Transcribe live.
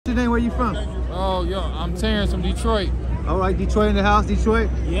your name? Where you from? Oh, yo, I'm Terrence from Detroit. All right, Detroit in the house, Detroit.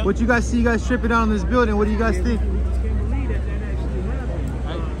 Yep. What you guys see you guys stripping down in this building? What do you guys think?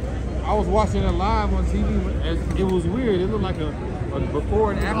 I was watching it live on TV. It was weird. It looked like a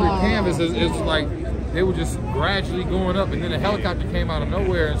before and after canvas. It's like they were just gradually going up, and then a helicopter came out of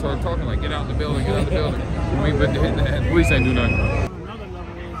nowhere and started talking like, "Get out the building, get out the building." I mean, but the police ain't do nothing. Another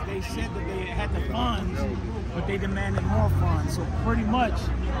level is they said that they had the funds, but they demanded more funds. So pretty much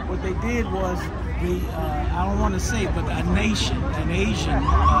what they did was I don't want to say, but an Asian nation,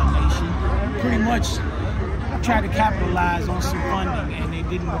 pretty much tried to capitalize on some funding, and they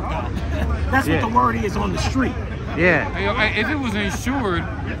didn't work out. That's what the word is on the street. Yeah. If it was insured,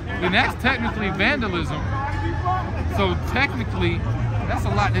 then that's technically vandalism. So technically, that's a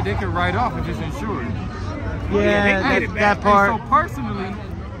lot that they could write off if it's insured. Yeah, that part. And so personally,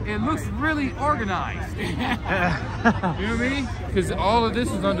 it looks really organized. You know what I mean? Because all of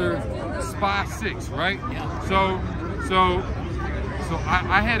this is under SPY 6, right? Yeah. So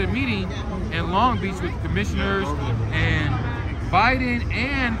I had a meeting in Long Beach with commissioners, and Biden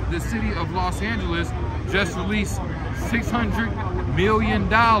and the city of Los Angeles just released $600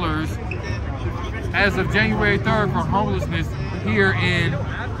 million as of January 3rd for homelessness here in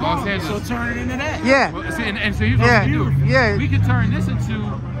Los Angeles. So turn it into that. Yeah. And so here's what we do. Yeah. We could turn this into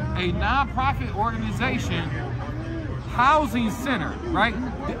a nonprofit organization housing center, right?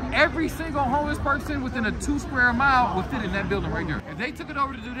 Every single homeless person within a 2 square mile would fit in that building right there. If they took it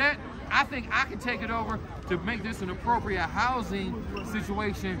over to do that, I think I could take it over to make this an appropriate housing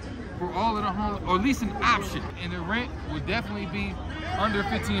situation for all of the homeless, or at least an option. And the rent would definitely be under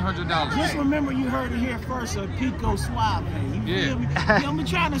 $1,500. Just remember, you heard it here first, a Pico Suave. You feel me? They'll be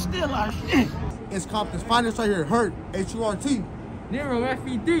trying to steal our shit. It's Compton's finest right here, Hurt, H-U-R-T. Nero,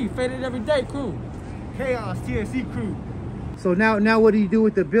 FED, Faded Everyday crew. Chaos, TSC crew. So now what do you do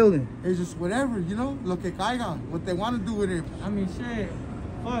with the building? It's just whatever, you know, lo que caiga, what they want to do with it. I mean, shit.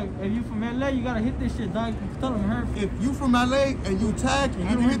 Fuck, if you from LA, you gotta hit this shit, dog. Tell them, her. If you from LA and you tag and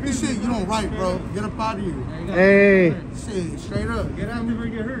you don't hit this shit, you don't right, bro. Get up out of here. Hey. Shit, straight up. Get out there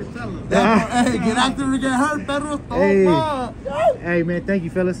and get hurt, tell them. Hey, get out there and get hurt, Pedro. Hey, man, thank you,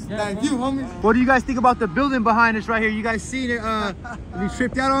 fellas. Thank you, homie. What do you guys think about the building behind us right here? You guys seen it? We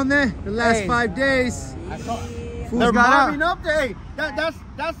tripped out on there the last 5 days. They're mobbing up there. Hey,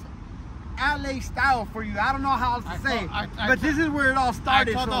 that's LA style for you. I don't know how else to say, but this is where it all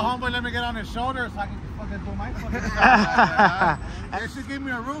started. I told the homeboy, let me get on his shoulder so I can fucking do my fucking They should give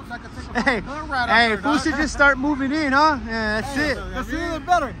me a roof so I can take a fucking hood right up there. Fool should just start moving in, huh? Yeah, that's it. The sooner the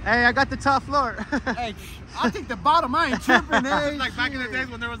better. Hey, I got the top floor. Hey, I'll take the bottom. I ain't tripping. Hey, like back in the days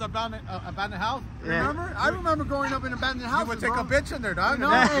when there was an abandoned house. Remember? I remember growing up in abandoned houses. You would take a bitch in there, dog. No,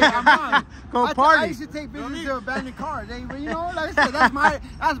 hey, I'm on. Go party. I used to take bitches to abandoned cars. Hey, you know, like I said, that's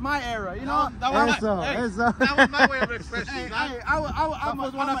my era. You know, that was my way of expressing. I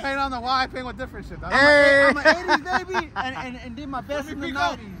was when I paint on the wall, I paint with different shit. Hey. I'm an 80s baby, and did my best in the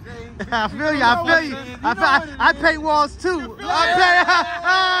 90s. I feel you. I feel you. I paint walls too.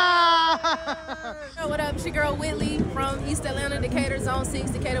 What up? It's your girl Whitley from East Atlanta, Decatur, Zone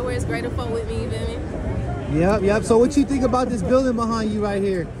 6, Decatur, where it's great to fuck with me, you feel me? Yep. So what you think about this building behind you right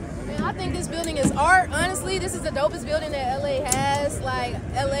here? Man, I think this building is art. Honestly, this is the dopest building that LA has. Like,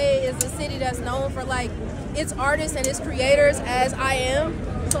 LA is a city that's known for like its artists and its creators, as I am.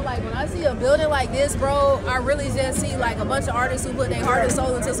 So like when I see a building like this, bro, I really just see like a bunch of artists who put their heart and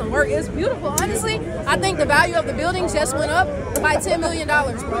soul into some work. It's beautiful. Honestly, I think the value of the building just went up by $10 million,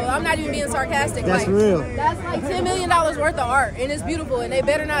 bro. I'm not even being sarcastic. That's like, real. That's like $10 million worth of art, and it's beautiful, and they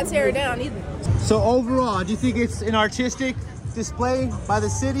better not tear it down either. So overall, do you think it's an artistic display by the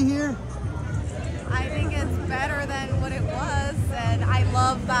city here? I think it's better than what it was, and I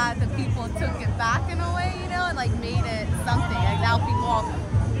love that the people took it back in a way, you know, and like made it something. Like now people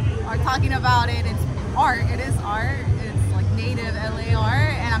are talking about it. It's art. It is art. It's like native LA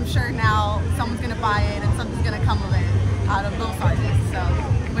art, and I'm sure now someone's gonna buy it and something's gonna come of it out of those artists.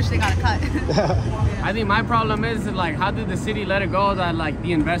 So wish they got a cut. I think my problem is like, how did the city let it go that like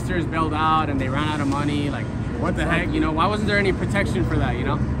the investors bailed out and they ran out of money? Like, what the heck, you know? Why wasn't there any protection for that, you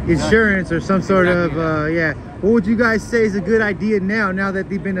know? Insurance or some sort of, yeah. What would you guys say is a good idea now that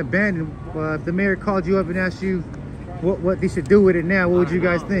they've been abandoned? If the mayor called you up and asked you what they should do with it now, what would you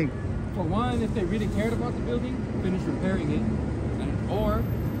guys think? For one, if they really cared about the building, finish repairing it. Or,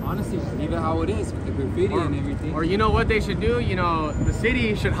 honestly, leave it how it is with the graffiti and everything. Or you know what they should do? You know, the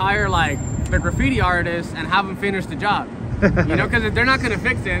city should hire like the graffiti artists and have them finish the job. You know, because if they're not going to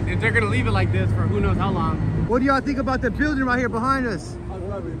fix it, if they're going to leave it like this for who knows how long. What do y'all think about the building right here behind us? I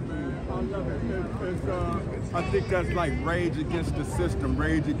love it. I love it. It's I think that's like rage against the system,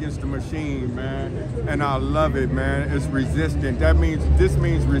 rage against the machine, man. And I love it, man. It's resistant. That means, this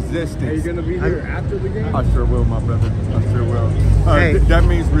means resistance. Are you gonna be here after the game? I sure will, my brother. I sure will. Hey. That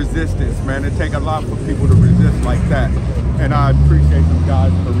means resistance, man. It take a lot for people to resist like that. And I appreciate you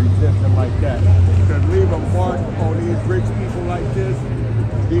guys for resisting like that. Because leave a mark on these rich people like this,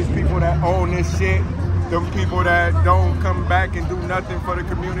 these people that own this shit, them people that don't come back and do nothing for the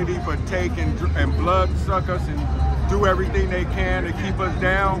community but take and blood suck us and do everything they can to keep us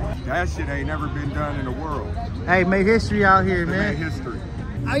down. That shit ain't never been done in the world. Hey, make history out here, man. Make history.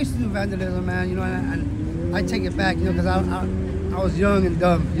 I used to do vandalism, man, you know, and I take it back, you know, because I was young and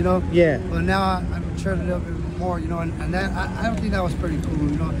dumb, you know? Yeah. But now I'm matured a little bit more, you know, and that, I don't think that was pretty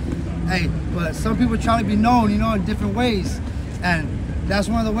cool, you know? Hey, but some people try to be known, you know, in different ways. And that's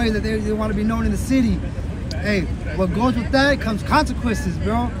one of the ways that they want to be known in the city. Hey, what goes with that comes consequences,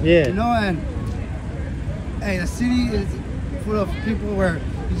 bro. Yeah. You know, and hey, the city is full of people where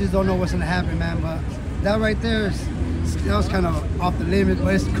you just don't know what's gonna happen, man. But that right there, that was kind of off the limit,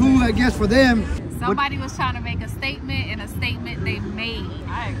 but it's cool, I guess, for them. Somebody was trying to make a statement, and a statement they made.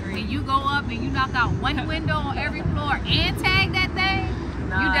 I agree. When you go up and you knock out one window on every floor and tag that thing,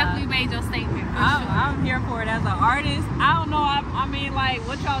 you definitely made your statement. I'm here for it as an artist. I don't know. I mean, like,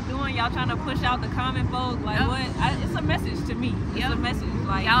 what y'all doing? Y'all trying to push out the common folk? Like, what? It's a message to me. It's a message.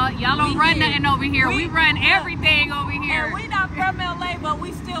 Like, y'all don't run nothing over here. We run everything over here. And we not from LA, but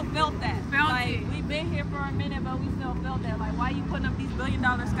we still felt that. Like, we've been here for a minute, but we still felt that. Like, why you putting up these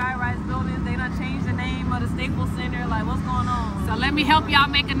billion-dollar sky-rise buildings? They done changed the name of the Staples Center. Like, what's going on? So let me help y'all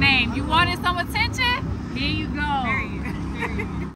make a name. You wanted some attention? Here you go. Period.